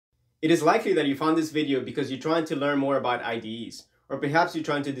It is likely that you found this video because you're trying to learn more about IDEs, or perhaps you're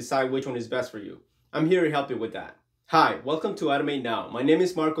trying to decide which one is best for you. I'm here to help you with that. Hi, welcome to Automate Now. My name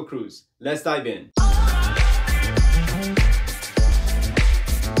is Marco Cruz. Let's dive in.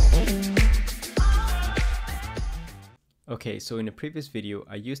 Okay, so in a previous video,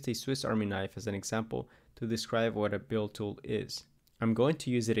 I used a Swiss Army knife as an example to describe what a build tool is. I'm going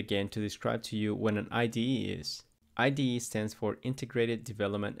to use it again to describe to you what an IDE is. IDE stands for Integrated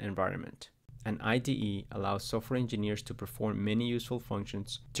Development Environment. An IDE allows software engineers to perform many useful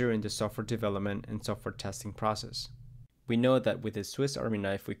functions during the software development and software testing process. We know that with a Swiss Army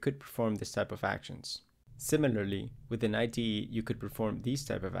knife, we could perform this type of actions. Similarly, with an IDE, you could perform these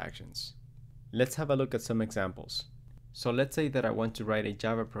type of actions. Let's have a look at some examples. So let's say that I want to write a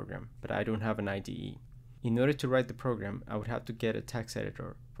Java program, but I don't have an IDE. In order to write the program, I would have to get a text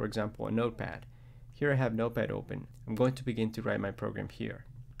editor, for example, a notepad. Here I have Notepad open. I'm going to begin to write my program here.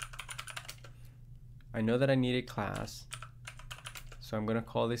 I know that I need a class, so I'm going to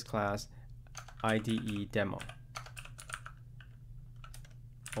call this class IDE demo.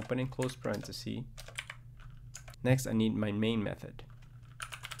 Open and close parenthesis. Next, I need my main method.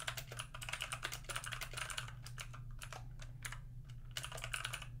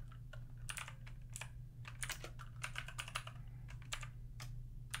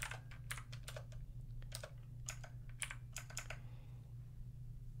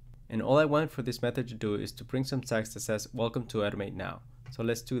 And all I want for this method to do is to bring some text that says, welcome to Automate Now. So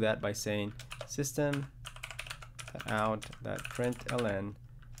let's do that by saying system.out.println,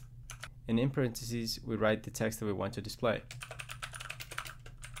 and in parentheses, we write the text that we want to display.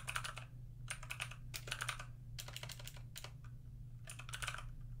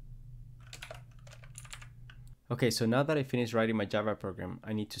 Okay, so now that I finished writing my Java program,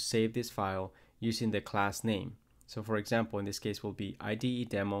 I need to save this file using the class name. So for example, in this case will be IDE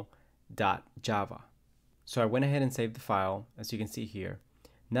demo.java. So I went ahead and saved the file, as you can see here.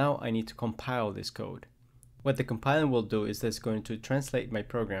 Now I need to compile this code. What the compiling will do is that it's going to translate my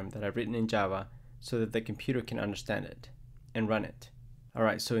program that I've written in Java so that the computer can understand it and run it.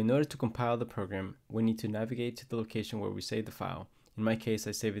 Alright, so in order to compile the program, we need to navigate to the location where we save the file. In my case,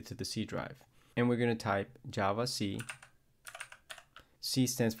 I save it to the C drive. And we're going to type Java C. C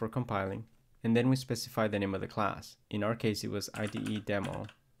stands for compiling. And then we specify the name of the class. In our case, it was IDE demo.java.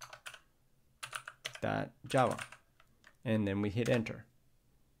 And then we hit enter.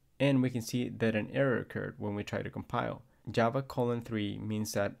 And we can see that an error occurred when we try to compile. Java:3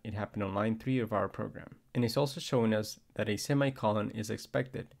 means that it happened on line 3 of our program. And it's also showing us that a semicolon is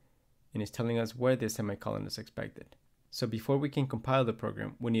expected. And it's telling us where the semicolon is expected. So before we can compile the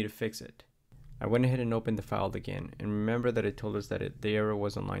program, we need to fix it. I went ahead and opened the file again. And remember that it told us that the error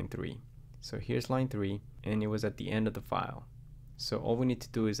was on line 3. So here's line 3, and it was at the end of the file. So all we need to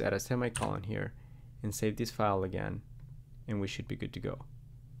do is add a semicolon here and save this file again, and we should be good to go.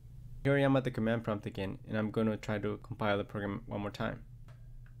 Here I am at the command prompt again, and I'm going to try to compile the program one more time.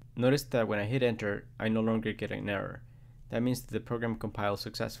 Notice that when I hit enter, I no longer get an error. That means that the program compiled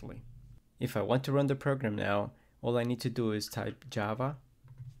successfully. If I want to run the program now, all I need to do is type Java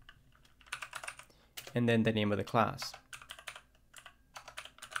and then the name of the class,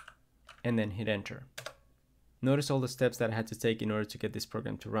 and then hit enter. Notice all the steps that I had to take in order to get this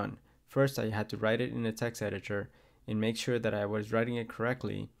program to run. First, I had to write it in a text editor and make sure that I was writing it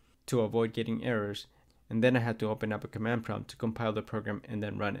correctly to avoid getting errors, and then I had to open up a command prompt to compile the program and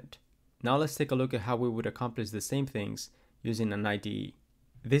then run it. Now let's take a look at how we would accomplish the same things using an IDE.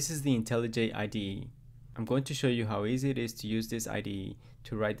 This is the Intellij Ide. I'm going to show you how easy it is to use this IDE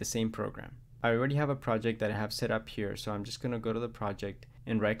to write the same program. I already have a project that I have set up here, so I'm just going to go to the project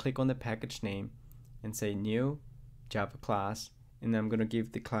and right click on the package name and say new Java class, and then I'm going to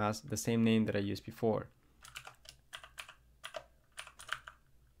give the class the same name that I used before.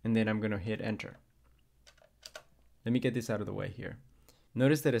 And then I'm going to hit enter. Let me get this out of the way here.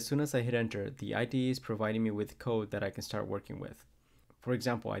 Notice that as soon as I hit enter, the IDE is providing me with code that I can start working with. For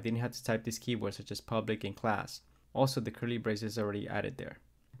example, I didn't have to type these keywords such as public and class. Also, the curly braces are already added there.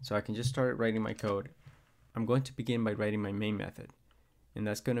 So I can just start writing my code. I'm going to begin by writing my main method. And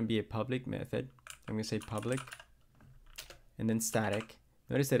that's going to be a public method. I'm going to say public and then static.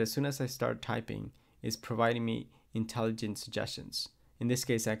 Notice that as soon as I start typing, it's providing me intelligent suggestions. In this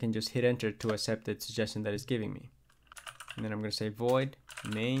case, I can just hit enter to accept the suggestion that it's giving me. And then I'm going to say void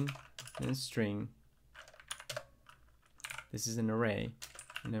main and string. This is an array,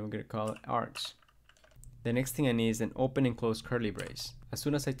 and then we're going to call it args. The next thing I need is an open and close curly brace. As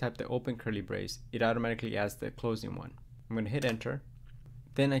soon as I type the open curly brace, it automatically adds the closing one. I'm going to hit enter.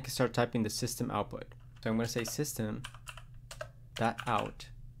 Then I can start typing the system output. So I'm going to say system.out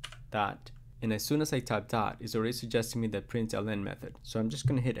dot, and as soon as I type dot, it's already suggesting me the println method. So I'm just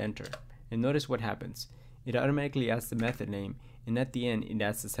going to hit enter, and notice what happens. It automatically adds the method name, and at the end it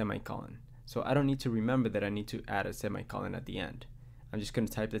adds the semicolon. So I don't need to remember that I need to add a semicolon at the end. I'm just going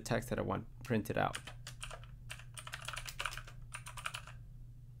to type the text that I want printed out.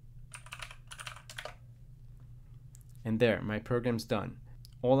 And there, my program's done.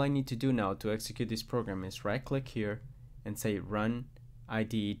 All I need to do now to execute this program is right click here and say run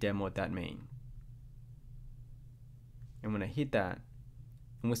IDE demo.main. And when I hit that,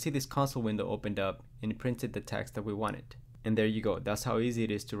 and we'll see this console window opened up and it printed the text that we wanted. And there you go. That's how easy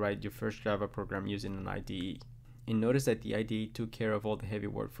it is to write your first Java program using an IDE. And notice that the IDE took care of all the heavy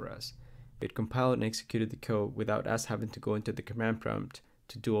work for us. It compiled and executed the code without us having to go into the command prompt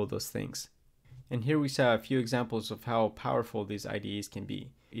to do all those things. And here we saw a few examples of how powerful these IDEs can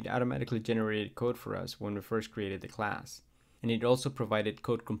be. It automatically generated code for us when we first created the class. And it also provided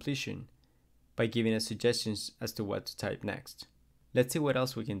code completion by giving us suggestions as to what to type next. Let's see what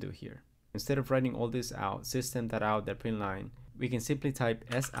else we can do here. Instead of writing all this out, system.out.println, we can simply type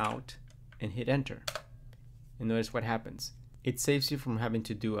sout and hit enter. And notice what happens. It saves you from having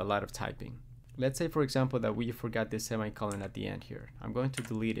to do a lot of typing. Let's say, for example, that we forgot this semicolon at the end here. I'm going to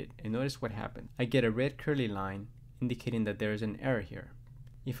delete it, and notice what happened. I get a red curly line indicating that there is an error here.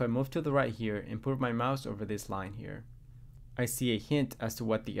 If I move to the right here and put my mouse over this line here, I see a hint as to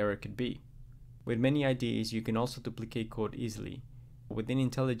what the error could be. With many IDEs, you can also duplicate code easily. Within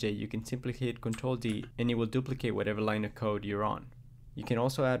IntelliJ, you can simply hit Ctrl-D and it will duplicate whatever line of code you're on. You can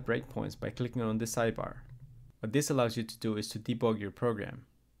also add breakpoints by clicking on this sidebar. What this allows you to do is to debug your program.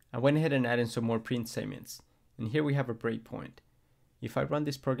 I went ahead and added some more print statements, and here we have a breakpoint. If I run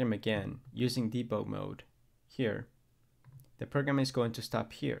this program again using debug mode here, the program is going to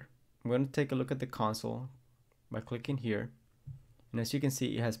stop here. I'm going to take a look at the console by clicking here, and as you can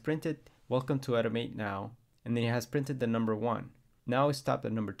see, it has printed welcome to automateNow, and then it has printed the number 1. Now it stopped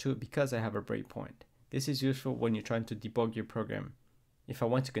at number 2 because I have a breakpoint. This is useful when you're trying to debug your program. If I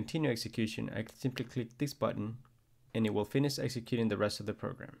want to continue execution, I can simply click this button and it will finish executing the rest of the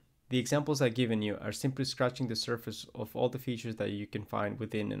program. The examples I've given you are simply scratching the surface of all the features that you can find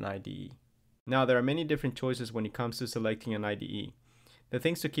within an IDE. Now, there are many different choices when it comes to selecting an IDE. The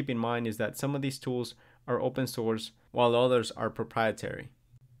things to keep in mind is that some of these tools are open source while others are proprietary.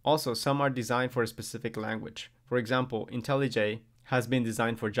 Also, some are designed for a specific language. For example, Intellij has been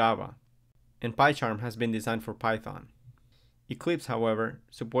designed for Java, and PyCharm has been designed for Python. Eclipse, however,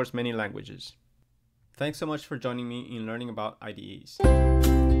 supports many languages. Thanks so much for joining me in learning about IDEs.